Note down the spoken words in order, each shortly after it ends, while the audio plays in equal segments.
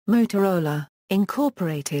Motorola,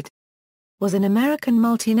 Incorporated, was an American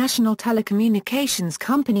multinational telecommunications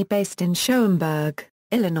company based in Schaumburg,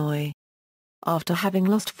 Illinois. After having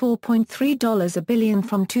lost $4.3 billion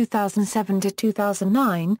from 2007 to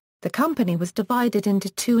 2009, the company was divided into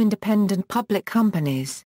two independent public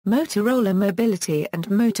companies, Motorola Mobility and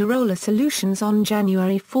Motorola Solutions, on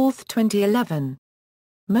January 4, 2011.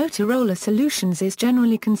 Motorola Solutions is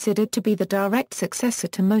generally considered to be the direct successor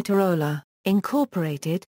to Motorola,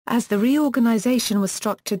 Incorporated, as the reorganization was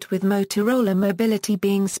structured with Motorola Mobility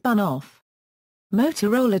being spun off.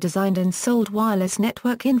 Motorola designed and sold wireless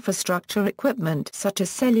network infrastructure equipment such as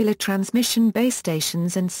cellular transmission base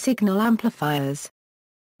stations and signal amplifiers.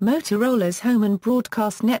 Motorola's home and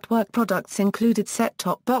broadcast network products included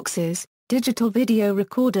set-top boxes, digital video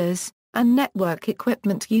recorders, and network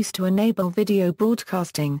equipment used to enable video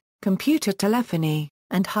broadcasting, computer telephony,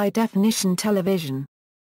 and high-definition television.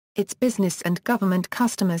 Its business and government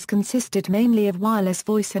customers consisted mainly of wireless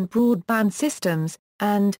voice and broadband systems,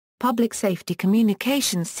 and public safety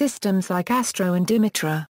communications systems like Astro and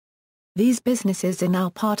Dimitra. These businesses are now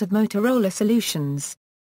part of Motorola Solutions.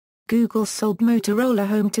 Google sold Motorola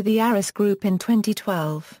Home to the Aris Group in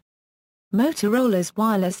 2012. Motorola's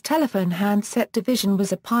wireless telephone handset division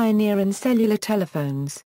was a pioneer in cellular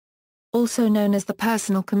telephones. Also known as the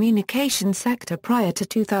personal communication sector prior to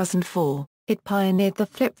 2004, it pioneered the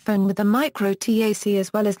flip phone with the micro TAC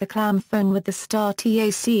as well as the clam phone with the star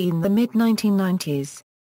TAC in the mid-1990s.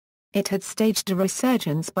 It had staged a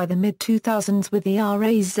resurgence by the mid-2000s with the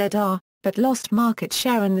RAZR, but lost market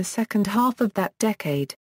share in the second half of that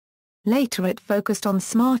decade. Later it focused on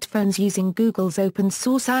smartphones using Google's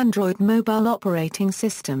open-source Android mobile operating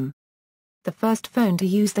system. The first phone to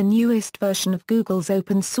use the newest version of Google's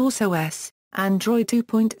open-source OS, Android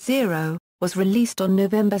 2.0, was released on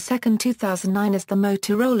November 2, 2009 as the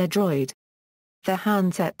Motorola Droid. The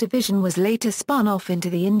handset division was later spun off into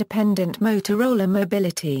the independent Motorola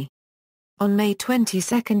Mobility. On May 22,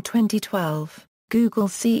 2012, Google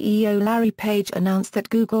CEO Larry Page announced that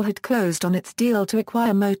Google had closed on its deal to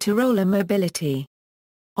acquire Motorola Mobility.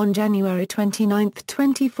 On January 29,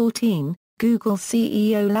 2014, Google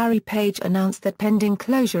CEO Larry Page announced that pending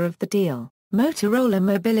closure of the deal, Motorola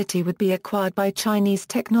Mobility would be acquired by Chinese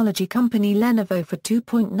technology company Lenovo for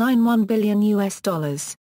 $2.91 billion.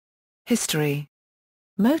 History.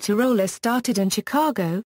 Motorola started in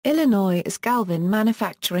Chicago, Illinois as Galvin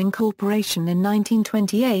Manufacturing Corporation in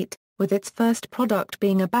 1928, with its first product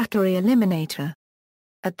being a battery eliminator.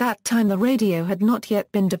 At that time the radio had not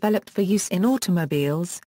yet been developed for use in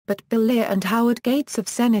automobiles, but Bill Lear and Howard Gates of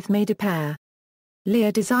Zenith made a pair.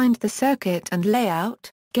 Lear designed the circuit and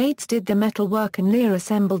layout, Gates did the metal work and Lear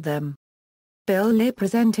assembled them. Bill Lear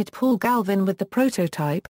presented Paul Galvin with the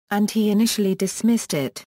prototype, and he initially dismissed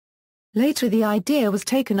it. Later the idea was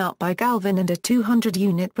taken up by Galvin and a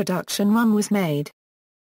 200-unit production run was made.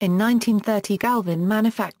 In 1930 Galvin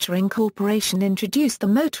Manufacturing Corporation introduced the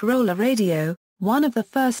Motorola radio, one of the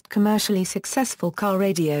first commercially successful car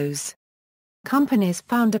radios. Company's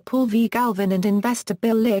founder Paul V. Galvin and investor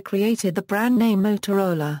Bill Lear created the brand name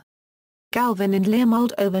Motorola. Galvin and Lear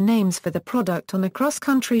mulled over names for the product on a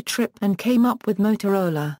cross-country trip and came up with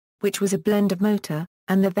Motorola, which was a blend of motor,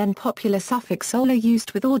 and the then popular suffix "ola"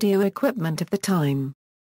 used with audio equipment of the time.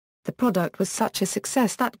 The product was such a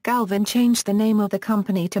success that Galvin changed the name of the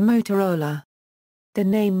company to Motorola. The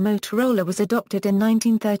name Motorola was adopted in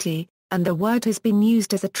 1930, and the word has been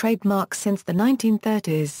used as a trademark since the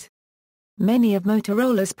 1930s. Many of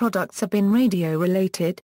Motorola's products have been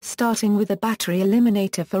radio-related, starting with a battery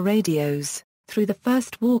eliminator for radios, through the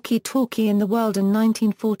first walkie-talkie in the world in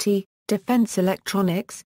 1940, defense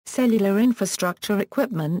electronics, cellular infrastructure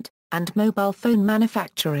equipment, and mobile phone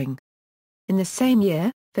manufacturing. In the same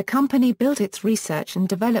year, the company built its research and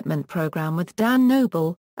development program with Dan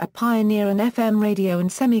Noble, a pioneer in FM radio and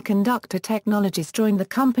semiconductor technologies, joined the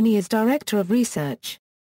company as director of research.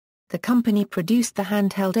 The company produced the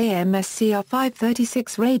handheld AMS-CR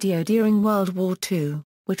 536 radio during World War II,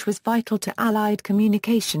 which was vital to Allied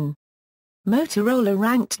communication. Motorola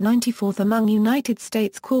ranked 94th among United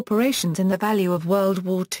States corporations in the value of World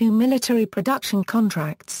War II military production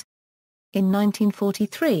contracts. In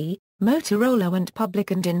 1943, Motorola went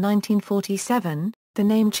public and in 1947, the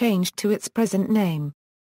name changed to its present name.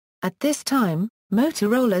 At this time,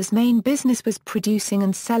 Motorola's main business was producing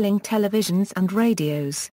and selling televisions and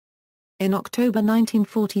radios. In October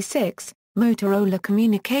 1946, Motorola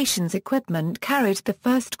Communications equipment carried the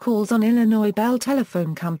first calls on Illinois Bell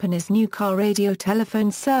Telephone Company's new car radio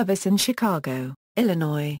telephone service in Chicago,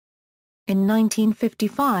 Illinois. In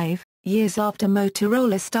 1955, years after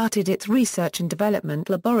Motorola started its research and development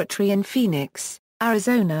laboratory in Phoenix,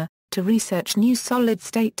 Arizona, to research new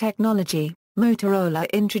solid-state technology.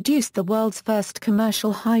 Motorola introduced the world's first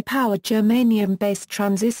commercial high-powered germanium-based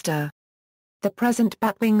transistor. The present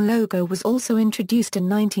Batwing logo was also introduced in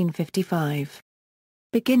 1955.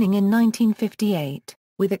 Beginning in 1958,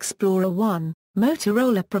 with Explorer 1,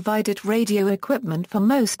 Motorola provided radio equipment for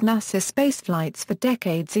most NASA spaceflights for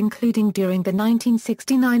decades, including during the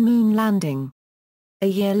 1969 moon landing. A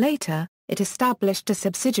year later, it established a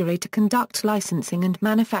subsidiary to conduct licensing and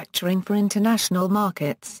manufacturing for international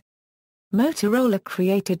markets. Motorola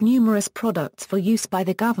created numerous products for use by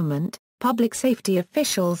the government, public safety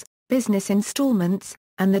officials, business installments,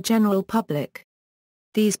 and the general public.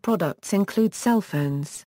 These products include cell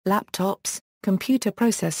phones, laptops, computer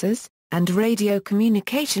processors, and radio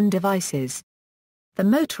communication devices. The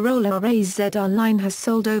Motorola RAZR line has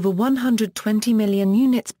sold over 120 million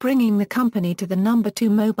units, bringing the company to the number 2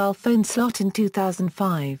 mobile phone slot in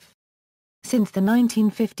 2005. Since the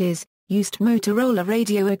 1950s, used Motorola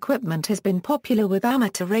radio equipment has been popular with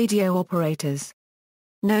amateur radio operators.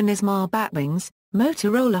 Known as MA Batwings,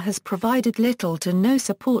 Motorola has provided little to no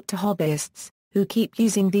support to hobbyists, who keep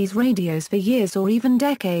using these radios for years or even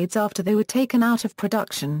decades after they were taken out of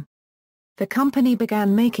production. The company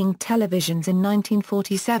began making televisions in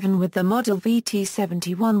 1947 with the model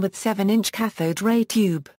VT71 with 7-inch cathode ray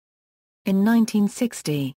tube. In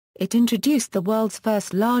 1960, it introduced the world's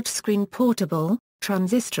first large-screen portable,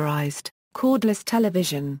 transistorized, cordless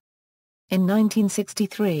television. In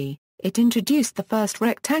 1963, it introduced the first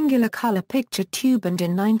rectangular color picture tube, and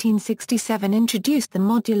in 1967 introduced the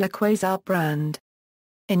modular Quasar brand.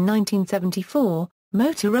 In 1974,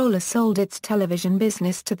 Motorola sold its television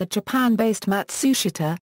business to the Japan-based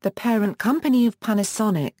Matsushita, the parent company of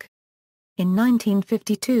Panasonic. In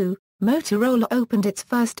 1952, Motorola opened its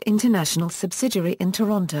first international subsidiary in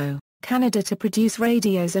Toronto, Canada, to produce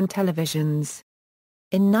radios and televisions.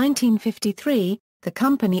 In 1953, the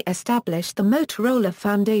company established the Motorola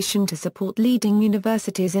Foundation to support leading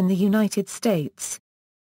universities in the United States.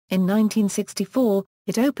 In 1964,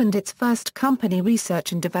 it opened its first company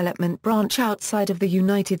research and development branch outside of the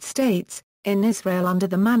United States, in Israel, under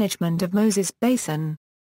the management of Moses Basin.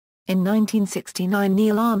 In 1969,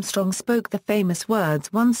 Neil Armstrong spoke the famous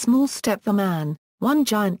words, "One small step for man, one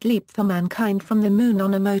giant leap for mankind," from the moon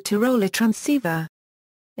on a Motorola transceiver.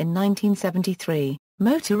 In 1973,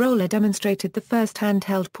 Motorola demonstrated the first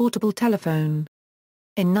handheld portable telephone.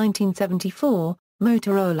 In 1974,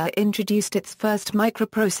 Motorola introduced its first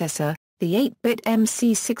microprocessor, the 8-bit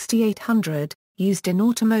MC6800, used in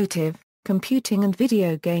automotive, computing and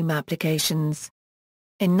video game applications.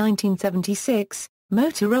 In 1976,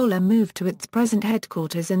 Motorola moved to its present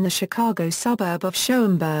headquarters in the Chicago suburb of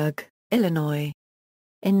Schaumburg, Illinois.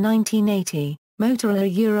 In 1980, Motorola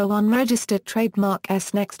Euro 1 registered trademark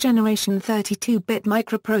S next-generation 32-bit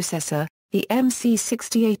microprocessor, the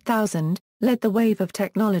MC68000, led the wave of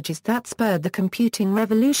technologies that spurred the computing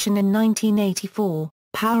revolution in 1984,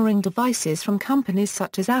 powering devices from companies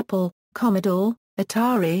such as Apple, Commodore,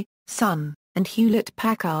 Atari, Sun, and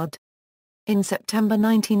Hewlett-Packard. In September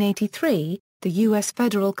 1983, the U.S.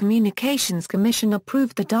 Federal Communications Commission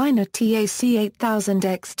approved the Dyna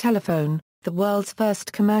TAC-8000X telephone, the world's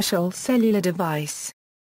first commercial cellular device.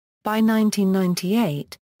 By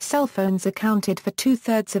 1998, cell phones accounted for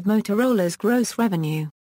 2/3 of Motorola's gross revenue.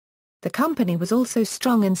 The company was also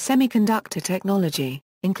strong in semiconductor technology,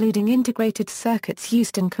 including integrated circuits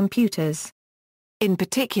used in computers. In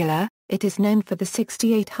particular, it is known for the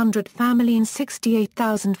 6800 family and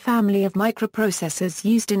 68000 family of microprocessors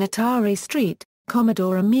used in Atari ST,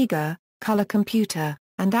 Commodore Amiga, Color Computer,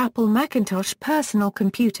 and Apple Macintosh personal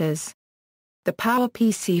computers. The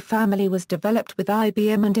PowerPC family was developed with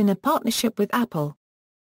IBM and in a partnership with Apple.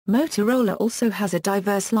 Motorola also has a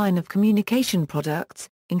diverse line of communication products,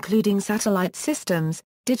 including satellite systems,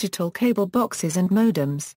 digital cable boxes and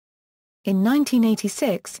modems. In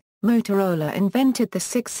 1986, Motorola invented the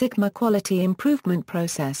Six Sigma quality improvement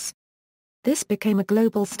process. This became a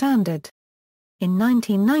global standard. In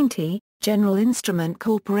 1990, General Instrument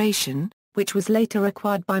Corporation, which was later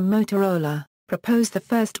acquired by Motorola, proposed the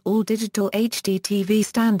first all-digital HD TV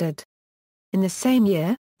standard. In the same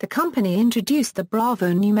year, the company introduced the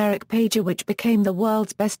Bravo numeric pager, which became the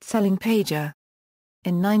world's best-selling pager.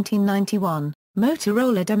 In 1991,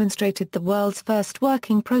 Motorola demonstrated the world's first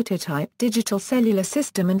working prototype digital cellular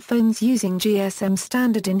system in phones using GSM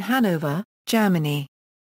standard in Hanover, Germany.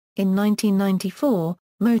 In 1994,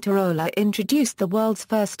 Motorola introduced the world's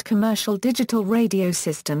first commercial digital radio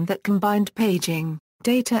system that combined paging,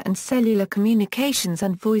 data and cellular communications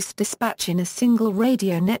and voice dispatch in a single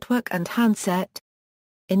radio network and handset.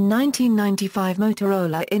 In 1995,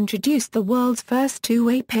 Motorola introduced the world's first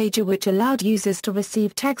two-way pager, which allowed users to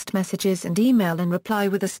receive text messages and email and reply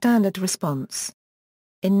with a standard response.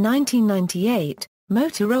 In 1998,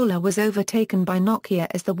 Motorola was overtaken by Nokia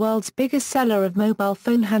as the world's biggest seller of mobile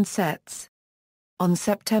phone handsets. On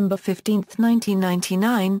September 15,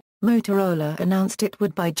 1999, Motorola announced it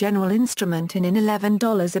would buy General Instrument in an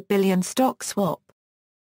 $11 a billion stock swap.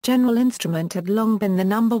 General Instrument had long been the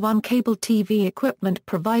 #1 cable TV equipment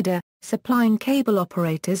provider, supplying cable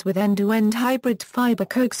operators with end-to-end hybrid fiber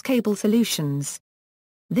coax cable solutions.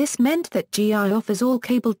 This meant that GI offers all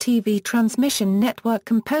cable TV transmission network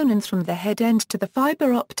components from the head end to the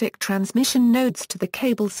fiber optic transmission nodes to the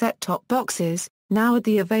cable set-top boxes, now at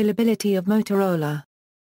the availability of Motorola.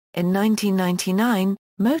 In 1999,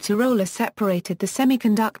 Motorola separated the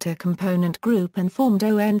semiconductor component group and formed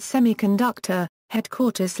ON Semiconductor,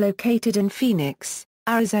 headquarters located in Phoenix,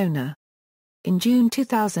 Arizona. In June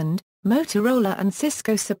 2000, Motorola and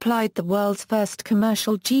Cisco supplied the world's first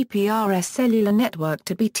commercial GPRS cellular network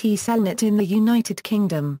to BT Cellnet in the United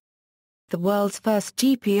Kingdom. The world's first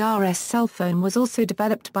GPRS cell phone was also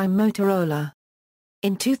developed by Motorola.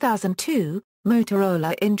 In 2002,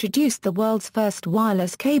 Motorola introduced the world's first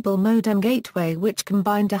wireless cable modem gateway, which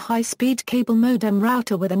combined a high-speed cable modem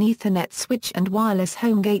router with an Ethernet switch and wireless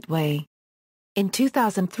home gateway. In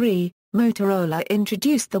 2003, Motorola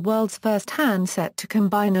introduced the world's first handset to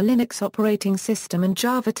combine a Linux operating system and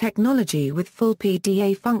Java technology with full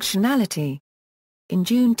PDA functionality. In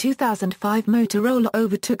June 2005, Motorola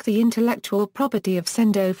overtook the intellectual property of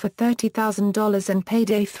Sendo for $30,000 and paid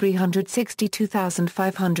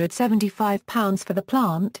 £362,575 for the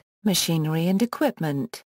plant, machinery and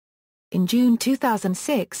equipment. In June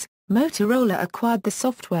 2006, Motorola acquired the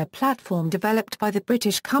software platform developed by the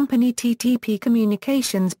British company TTP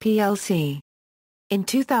Communications plc. In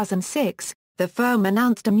 2006, the firm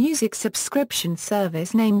announced a music subscription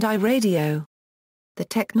service named iRadio. The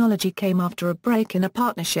technology came after a break in a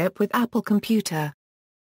partnership with Apple Computer.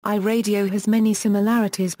 iRadio has many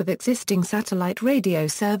similarities with existing satellite radio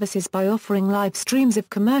services by offering live streams of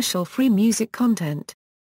commercial-free music content.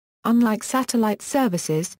 Unlike satellite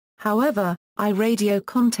services, however, iRadio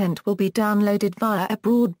content will be downloaded via a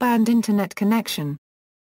broadband internet connection.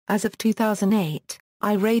 As of 2008,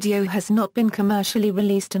 iRadio has not been commercially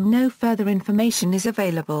released and no further information is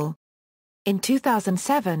available. In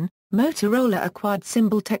 2007, Motorola acquired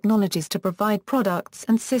Symbol Technologies to provide products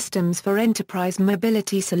and systems for enterprise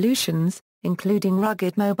mobility solutions, including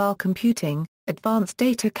rugged mobile computing, advanced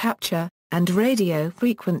data capture, and radio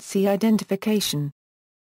frequency identification.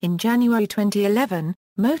 In January 2011,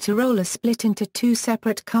 Motorola split into two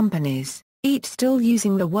separate companies, each still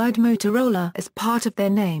using the word Motorola as part of their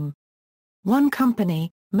name. One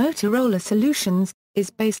company, Motorola Solutions, is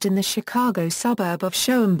based in the Chicago suburb of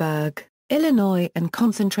Schaumburg, Illinois, and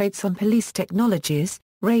concentrates on police technologies,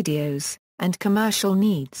 radios, and commercial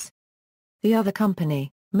needs. The other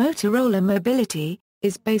company, Motorola Mobility,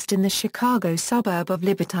 is based in the Chicago suburb of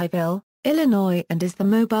Libertyville, Illinois, and is the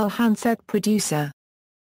mobile handset producer.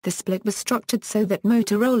 The split was structured so that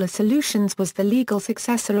Motorola Solutions was the legal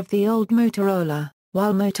successor of the old Motorola,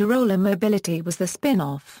 while Motorola Mobility was the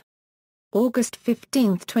spin-off. August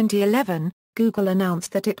 15, 2011, Google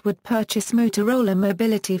announced that it would purchase Motorola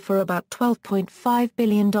Mobility for about $12.5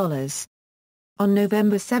 billion. On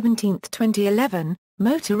November 17, 2011,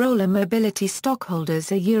 Motorola Mobility stockholders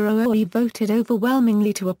voted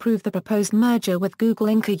overwhelmingly to approve the proposed merger with Google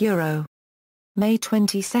Inc. May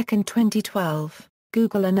 22, 2012.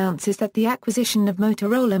 Google announces that the acquisition of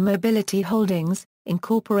Motorola Mobility Holdings,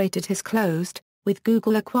 Incorporated has closed, with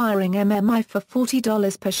Google acquiring MMI for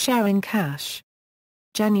 $40 per share in cash.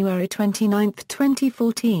 January 29,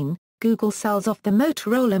 2014, Google sells off the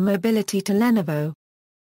Motorola Mobility to Lenovo.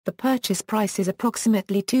 The purchase price is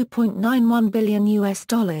approximately $2.91 billion,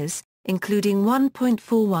 including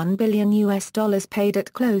 $1.41 billion paid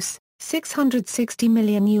at close, $660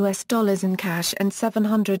 million in cash and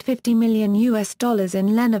 $750 million in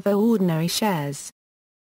Lenovo ordinary shares.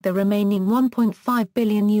 The remaining $1.5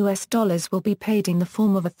 billion will be paid in the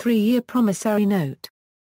form of a 3-year promissory note.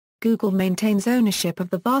 Google maintains ownership of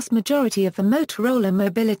the vast majority of the Motorola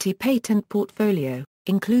Mobility patent portfolio,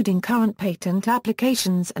 including current patent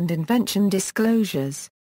applications and invention disclosures.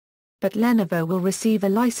 But Lenovo will receive a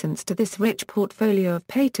license to this rich portfolio of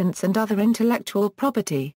patents and other intellectual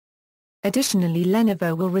property. Additionally,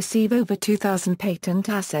 Lenovo will receive over 2,000 patent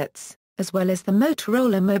assets, as well as the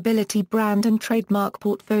Motorola Mobility brand and trademark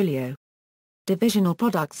portfolio. Divisional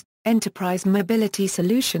products: Enterprise Mobility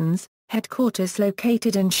Solutions, headquarters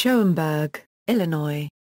located in Schaumburg, Illinois.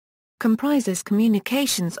 comprises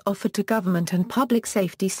communications offered to government and public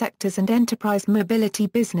safety sectors and enterprise mobility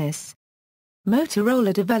business.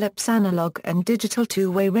 Motorola develops analog and digital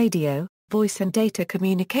two-way radio, voice and data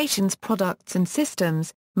communications products and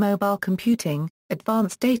systems, mobile computing,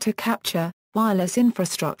 advanced data capture, wireless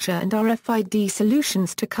infrastructure and RFID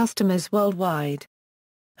solutions to customers worldwide.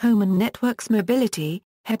 Home and Networks Mobility,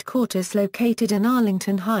 headquarters located in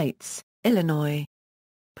Arlington Heights, Illinois.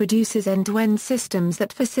 Produces end-to-end systems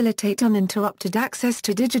that facilitate uninterrupted access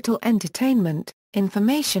to digital entertainment,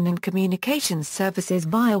 information and communications services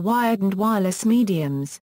via wired and wireless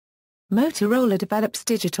mediums. Motorola develops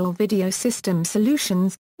digital video system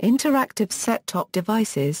solutions, interactive set-top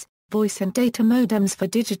devices, voice and data modems for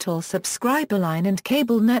digital subscriber line and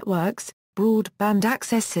cable networks, broadband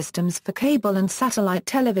access systems for cable and satellite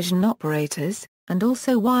television operators, and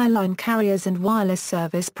also wireline carriers and wireless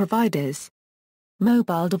service providers.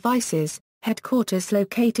 Mobile Devices, headquarters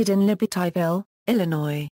located in Libertyville,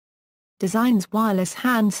 Illinois. Designs wireless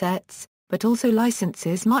handsets, but also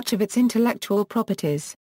licenses much of its intellectual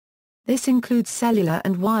properties. This includes cellular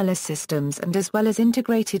and wireless systems and as well as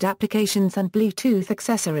integrated applications and Bluetooth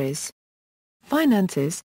accessories.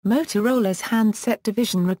 Finances, Motorola's handset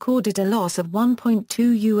division recorded a loss of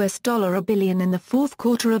 $1.2 billion in the fourth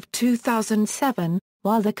quarter of 2007,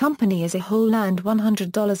 while the company as a whole earned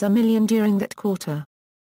 $100 million during that quarter.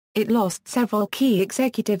 It lost several key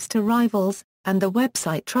executives to rivals, and the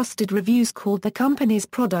website Trusted Reviews called the company's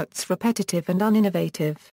products repetitive and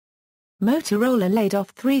uninnovative. Motorola laid off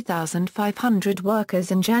 3,500 workers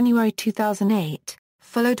in January 2008,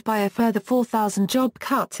 followed by a further 4,000 job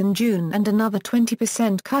cuts in June and another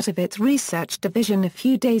 20% cut of its research division a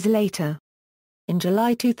few days later. In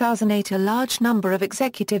July 2008 a large number of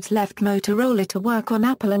executives left Motorola to work on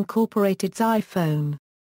Apple Incorporated's iPhone.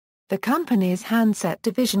 The company's handset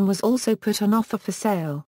division was also put on offer for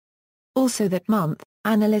sale. Also that month,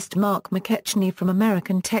 analyst Mark McKechnie from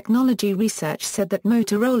American Technology Research said that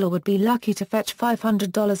Motorola would be lucky to fetch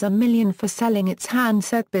 $500 million for selling its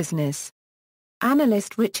handset business.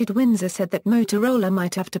 Analyst Richard Windsor said that Motorola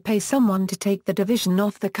might have to pay someone to take the division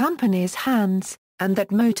off the company's hands, and that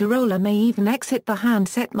Motorola may even exit the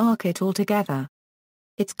handset market altogether.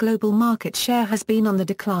 Its global market share has been on the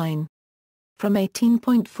decline. From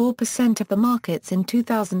 18.4% of the markets in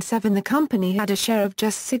 2007, the company had a share of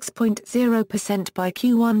just 6.0% by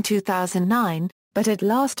Q1 2009, but at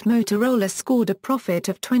last Motorola scored a profit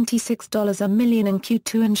of $26 million in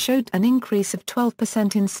Q2 and showed an increase of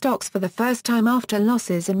 12% in stocks for the first time after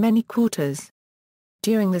losses in many quarters.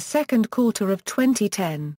 During the second quarter of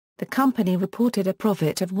 2010, the company reported a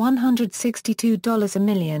profit of $162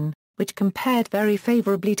 million, which compared very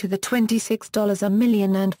favorably to the $26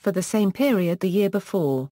 million earned for the same period the year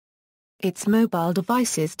before. Its Mobile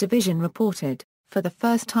Devices division reported, for the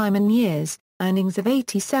first time in years, earnings of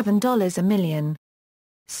 $87 million.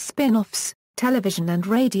 Spin-offs, television and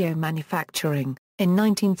radio manufacturing. In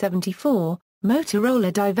 1974,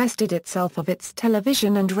 Motorola divested itself of its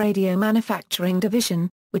television and radio manufacturing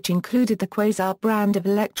division, which included the Quasar brand of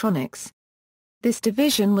electronics. This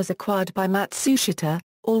division was acquired by Matsushita,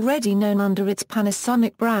 already known under its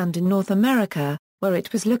Panasonic brand in North America, where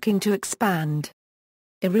it was looking to expand.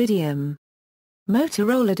 Iridium.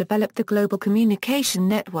 Motorola developed the global communication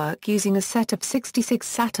network using a set of 66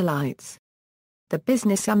 satellites. The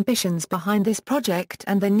business ambitions behind this project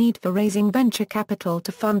and the need for raising venture capital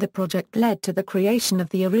to fund the project led to the creation of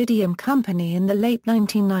the Iridium Company in the late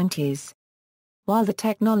 1990s. While the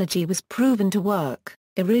technology was proven to work,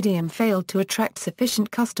 Iridium failed to attract sufficient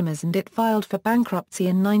customers and it filed for bankruptcy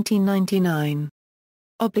in 1999.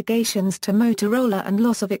 Obligations to Motorola and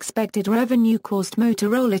loss of expected revenue caused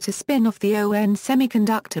Motorola to spin off the ON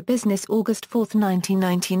Semiconductor business August 4,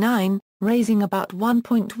 1999, raising about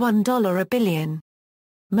 $1.1 billion.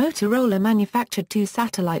 Motorola manufactured two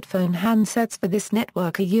satellite phone handsets for this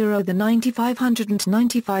network, the 9500 and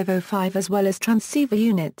 9505, as well as transceiver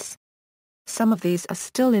units. Some of these are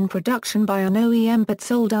still in production by an OEM but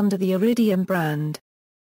sold under the Iridium brand.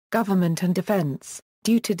 Government and defense.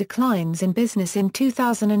 Due to declines in business in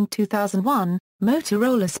 2000 and 2001,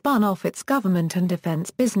 Motorola spun off its government and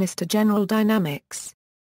defense business to General Dynamics.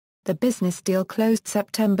 The business deal closed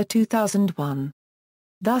September 2001.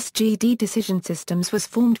 Thus GD Decision Systems was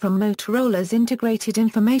formed from Motorola's Integrated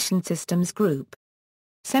Information Systems Group.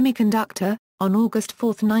 Semiconductor. On August 4,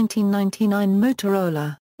 1999,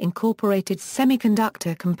 Motorola Incorporated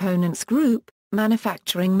Semiconductor Components Group,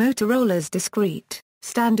 manufacturing Motorola's discrete,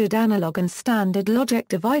 standard analog and standard logic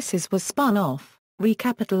devices, was spun off,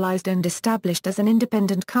 recapitalized and established as an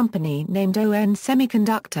independent company named ON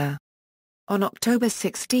Semiconductor. On October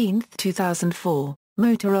 16, 2004,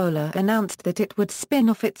 Motorola announced that it would spin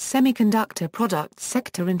off its semiconductor products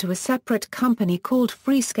sector into a separate company called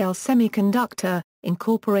Freescale Semiconductor,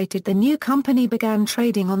 Incorporated. The new company began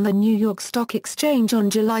trading on the New York Stock Exchange on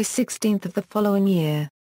July 16 of the following year.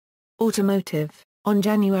 Automotive. On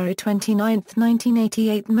January 29,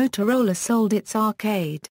 1988, Motorola sold its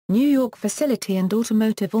Arcade, New York facility and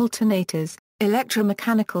automotive alternators,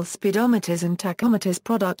 electromechanical speedometers and tachometers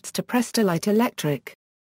products to Prestolite Electric.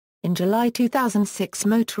 In July 2006,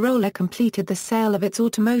 Motorola completed the sale of its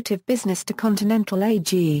automotive business to Continental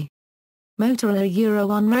AG. Motorola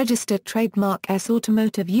Euro unregistered trademark S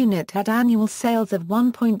automotive unit had annual sales of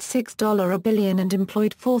 $1.6 billion and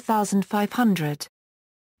employed 4,500.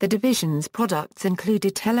 The division's products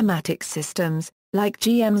included telematics systems, like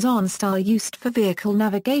GM's OnStar used for vehicle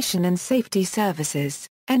navigation and safety services,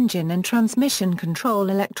 engine and transmission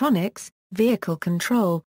control electronics, vehicle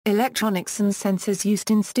control, electronics and sensors used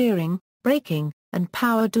in steering, braking, and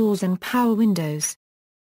power doors and power windows.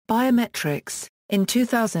 Biometrics. In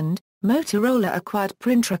 2000, Motorola acquired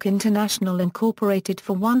Printruck International Incorporated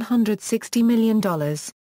for $160 million.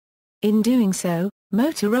 In doing so,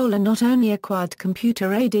 Motorola not only acquired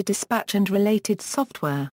computer-aided dispatch and related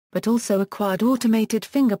software, but also acquired automated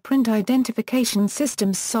fingerprint identification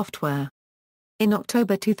systems software. In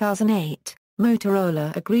October 2008,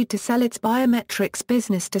 Motorola agreed to sell its biometrics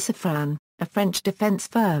business to Safran, a French defense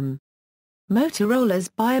firm. Motorola's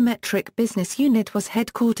biometric business unit was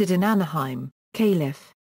headquartered in Anaheim,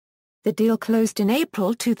 Calif. The deal closed in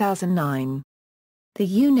April 2009. The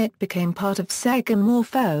unit became part of Sega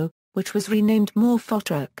Morpho, which was renamed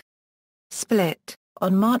Morphotrek. Split.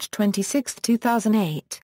 On March 26,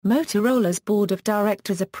 2008, Motorola's board of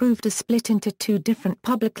directors approved a split into two different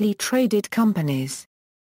publicly traded companies.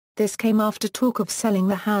 This came after talk of selling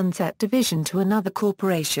the handset division to another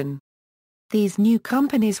corporation. These new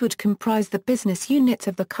companies would comprise the business units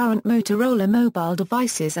of the current Motorola Mobile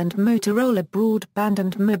Devices and Motorola Broadband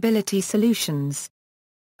and Mobility Solutions.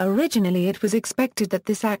 Originally it was expected that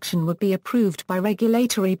this action would be approved by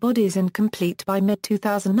regulatory bodies and complete by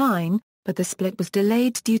mid-2009, but the split was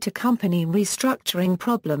delayed due to company restructuring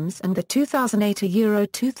problems and the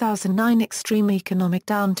 2008-2009 extreme economic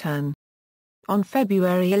downturn. On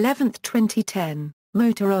February 11, 2010,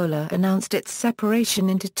 Motorola announced its separation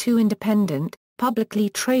into two independent, publicly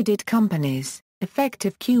traded companies,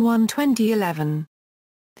 effective Q1 2011.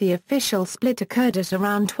 The official split occurred at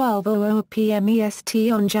around 12:00 p.m. EST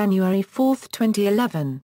on January 4,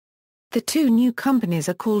 2011. The two new companies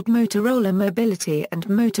are called Motorola Mobility and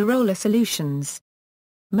Motorola Solutions.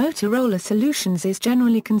 Motorola Solutions is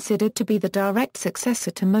generally considered to be the direct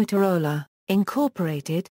successor to Motorola,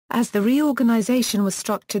 Incorporated, as the reorganization was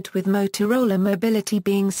structured with Motorola Mobility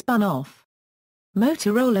being spun off.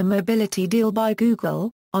 Motorola Mobility deal by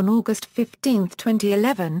Google. On August 15,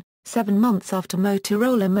 2011, 7 months after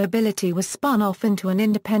Motorola Mobility was spun off into an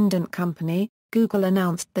independent company, Google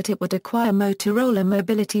announced that it would acquire Motorola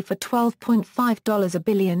Mobility for $12.5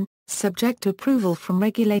 billion, subject to approval from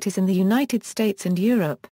regulators in the United States and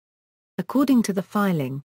Europe. According to the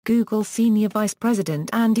filing, Google Senior Vice President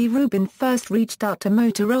Andy Rubin first reached out to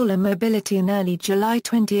Motorola Mobility in early July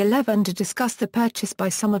 2011 to discuss the purchase by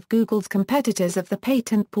some of Google's competitors of the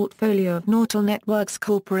patent portfolio of Nortel Networks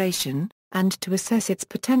Corporation, and to assess its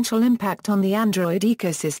potential impact on the Android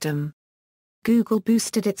ecosystem. Google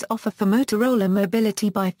boosted its offer for Motorola Mobility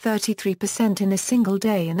by 33% in a single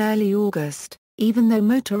day in early August, even though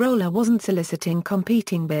Motorola wasn't soliciting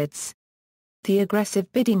competing bids. The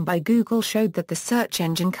aggressive bidding by Google showed that the search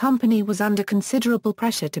engine company was under considerable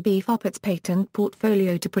pressure to beef up its patent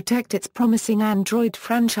portfolio to protect its promising Android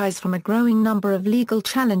franchise from a growing number of legal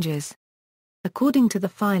challenges. According to the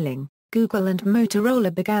filing, Google and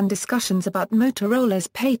Motorola began discussions about Motorola's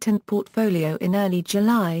patent portfolio in early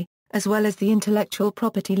July, as well as the intellectual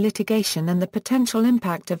property litigation and the potential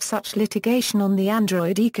impact of such litigation on the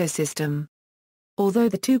Android ecosystem. Although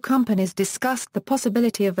the two companies discussed the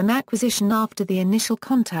possibility of an acquisition after the initial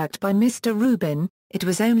contact by Mr. Rubin, it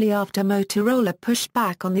was only after Motorola pushed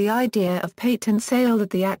back on the idea of patent sale that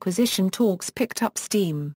the acquisition talks picked up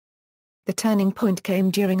steam. The turning point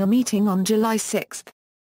came during a meeting on July 6.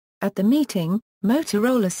 At the meeting,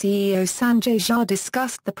 Motorola CEO Sanjay Jha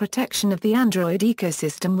discussed the protection of the Android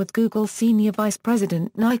ecosystem with Google Senior Vice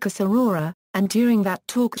President Nikos Arora, and during that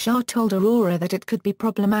talk Jha told Arora that it could be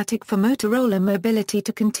problematic for Motorola Mobility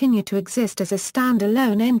to continue to exist as a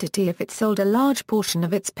standalone entity if it sold a large portion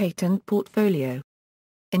of its patent portfolio.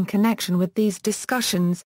 In connection with these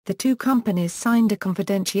discussions, the two companies signed a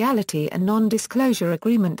confidentiality and non-disclosure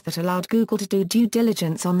agreement that allowed Google to do due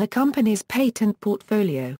diligence on the company's patent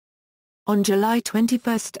portfolio. On July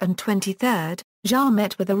 21 and 23, Xia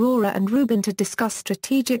met with Aurora and Rubin to discuss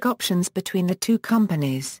strategic options between the two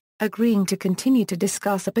companies, agreeing to continue to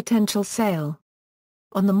discuss a potential sale.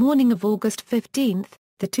 On the morning of August 15,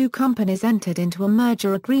 the two companies entered into a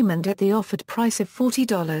merger agreement at the offered price of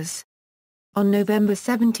 $40. On November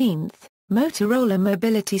 17, Motorola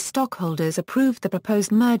Mobility stockholders approved the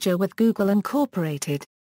proposed merger with Google Incorporated.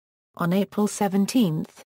 On April 17,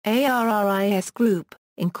 ARRIS Group,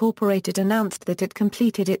 Incorporated announced that it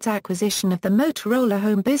completed its acquisition of the Motorola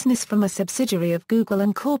home business from a subsidiary of Google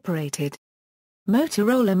Incorporated.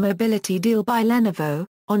 Motorola Mobility deal by Lenovo.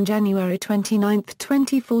 On January 29,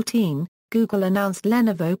 2014, Google announced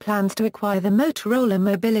Lenovo plans to acquire the Motorola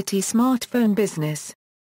Mobility smartphone business.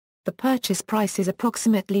 The purchase price is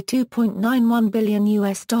approximately $2.91 billion,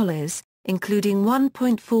 including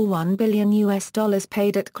 $1.41 billion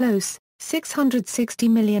paid at close, $660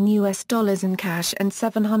 million in cash and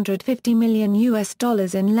 $750 million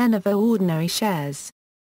in Lenovo ordinary shares.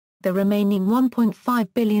 The remaining $1.5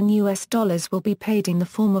 billion will be paid in the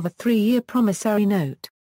form of a 3-year promissory note.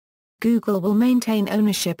 Google will maintain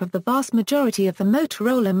ownership of the vast majority of the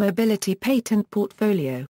Motorola Mobility patent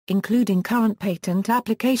portfolio, including current patent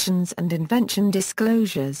applications and invention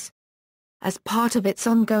disclosures. As part of its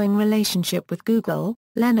ongoing relationship with Google,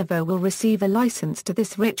 Lenovo will receive a license to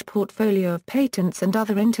this rich portfolio of patents and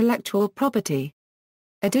other intellectual property.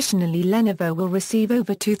 Additionally, Lenovo will receive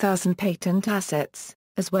over 2,000 patent assets,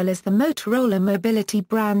 as well as the Motorola Mobility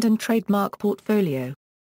brand and trademark portfolio.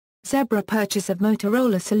 Zebra purchase of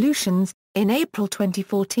Motorola Solutions. In April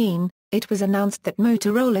 2014, it was announced that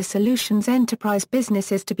Motorola Solutions enterprise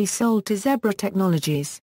business is to be sold to Zebra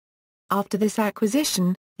Technologies. After this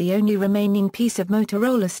acquisition, the only remaining piece of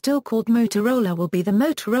Motorola still called Motorola will be the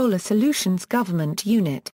Motorola Solutions Government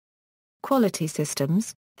Unit. Quality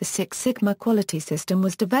Systems. The Six Sigma quality system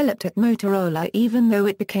was developed at Motorola even though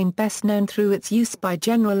it became best known through its use by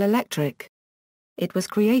General Electric. It was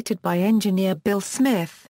created by engineer Bill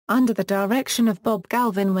Smith, under the direction of Bob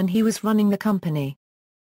Galvin when he was running the company.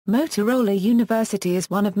 Motorola University is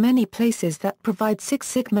one of many places that provide Six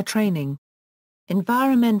Sigma training.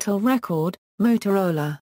 Environmental record.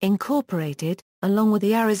 Motorola, Incorporated, along with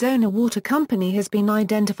the Arizona Water Company, has been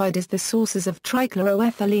identified as the sources of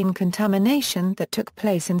trichloroethylene contamination that took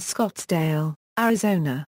place in Scottsdale,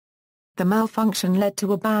 Arizona. The malfunction led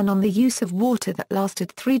to a ban on the use of water that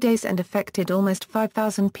lasted 3 days and affected almost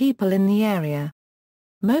 5,000 people in the area.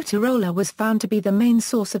 Motorola was found to be the main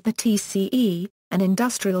source of the TCE, an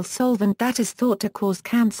industrial solvent that is thought to cause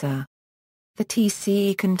cancer. The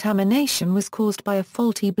TCE contamination was caused by a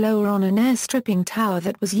faulty blower on an air stripping tower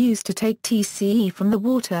that was used to take TCE from the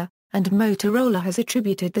water, and Motorola has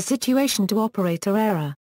attributed the situation to operator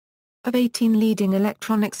error. Of 18 leading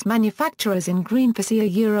electronics manufacturers in green for see a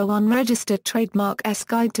Euro unregistered trademark S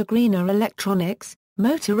Guide to Greener Electronics,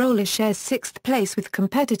 Motorola shares 6th place with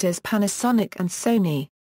competitors Panasonic and Sony.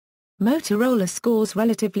 Motorola scores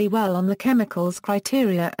relatively well on the chemicals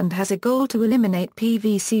criteria and has a goal to eliminate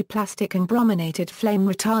PVC plastic and brominated flame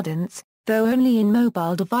retardants, though only in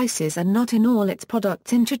mobile devices and not in all its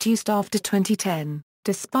products introduced after 2010,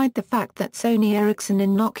 despite the fact that Sony Ericsson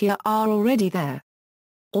and Nokia are already there.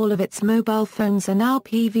 All of its mobile phones are now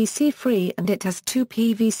PVC-free and it has 2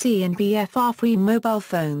 PVC and BFR-free mobile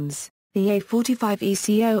phones, the A45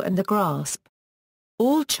 ECO and the Grasp.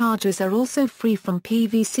 All chargers are also free from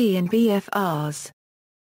PVC and BFRs.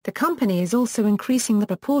 The company is also increasing the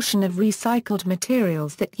proportion of recycled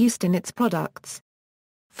materials that used in its products.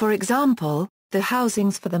 For example, the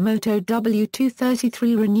housings for the Moto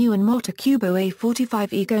W233 Renew and Motocubo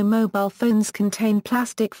A45 Ego mobile phones contain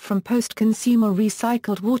plastic from post-consumer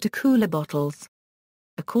recycled water cooler bottles.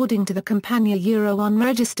 According to the Campania Euro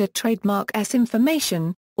unregistered trademark S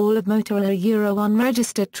information, all of Motorola Euro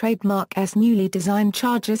unregistered trademark S newly designed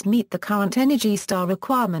chargers meet the current Energy Star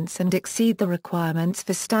requirements and exceed the requirements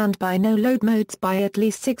for standby no-load modes by at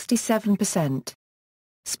least 67%.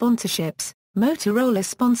 Sponsorships. Motorola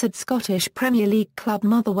sponsored Scottish Premier League club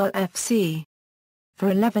Motherwell FC for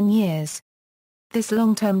 11 years. This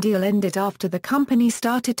long-term deal ended after the company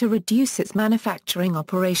started to reduce its manufacturing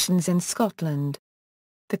operations in Scotland.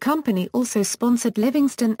 The company also sponsored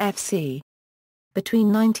Livingston FC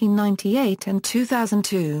between 1998 and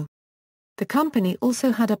 2002. The company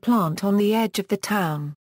also had a plant on the edge of the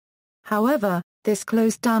town. However, this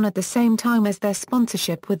closed down at the same time as their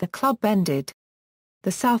sponsorship with the club ended.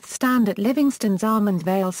 The South Stand at Livingston's Almond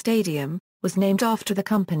Vale Stadium was named after the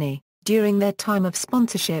company during their time of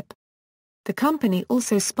sponsorship. The company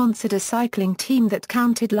also sponsored a cycling team that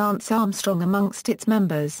counted Lance Armstrong amongst its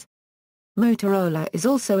members. Motorola is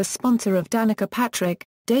also a sponsor of Danica Patrick,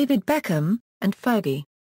 David Beckham, and Fergie.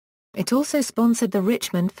 It also sponsored the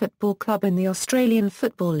Richmond Football Club in the Australian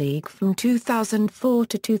Football League from 2004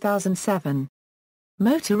 to 2007.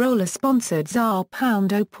 Motorola sponsored São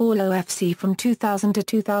Paulo FC from 2000 to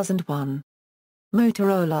 2001.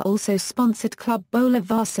 Motorola also sponsored Club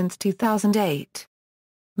Bolívar since 2008.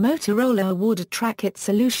 Motorola awarded Trackit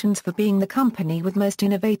Solutions for being the company with most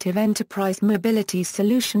innovative enterprise mobility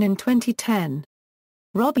solution in 2010.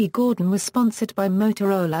 Robbie Gordon was sponsored by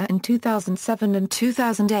Motorola in 2007 and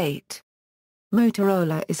 2008.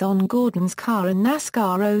 Motorola is on Gordon's car in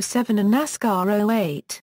NASCAR 07 and NASCAR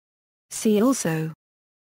 08. See also: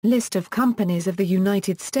 List of companies of the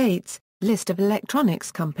United States, List of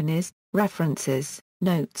electronics companies, references,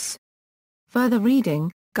 notes. Further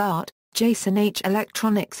reading: Gart, Jason H.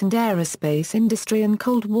 Electronics and Aerospace Industry in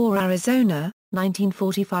Cold War Arizona,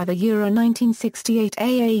 1945 1968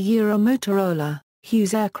 Motorola,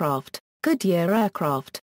 Hughes Aircraft, Goodyear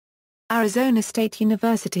Aircraft. Arizona State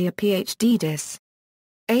University a PhD dis.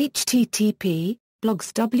 http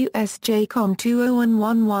blogs WSJ.com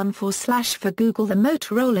 201114/ For Google. The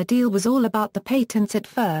Motorola deal was all about the patents at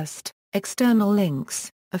first. External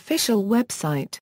links, official website.